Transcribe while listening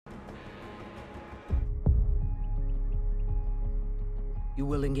You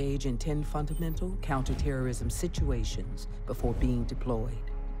will engage in 10 fundamental counterterrorism situations before being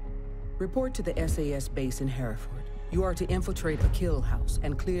deployed. Report to the SAS base in Hereford. You are to infiltrate a kill house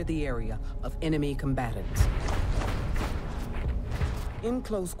and clear the area of enemy combatants. In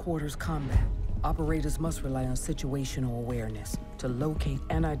close quarters combat, operators must rely on situational awareness to locate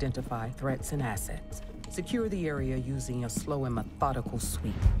and identify threats and assets. Secure the area using a slow and methodical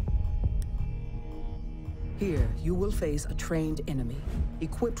sweep. Here, you will face a trained enemy,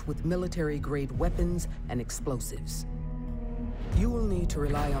 equipped with military-grade weapons and explosives. You will need to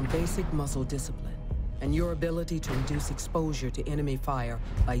rely on basic muscle discipline and your ability to reduce exposure to enemy fire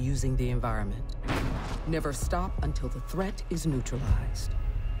by using the environment. Never stop until the threat is neutralized.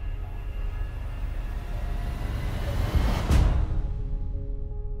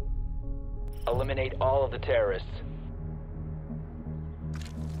 Eliminate all of the terrorists.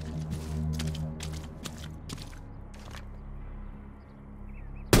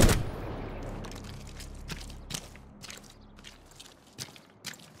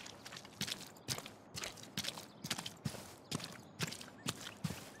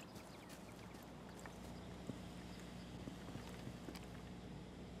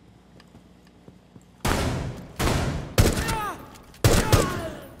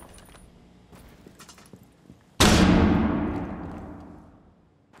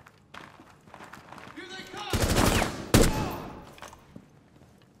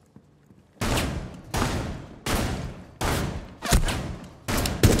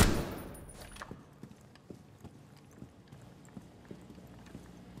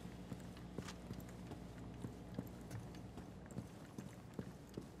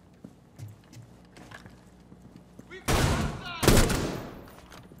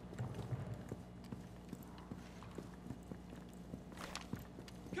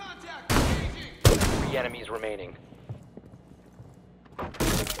 Contact! Engaging! 3 enemies remaining.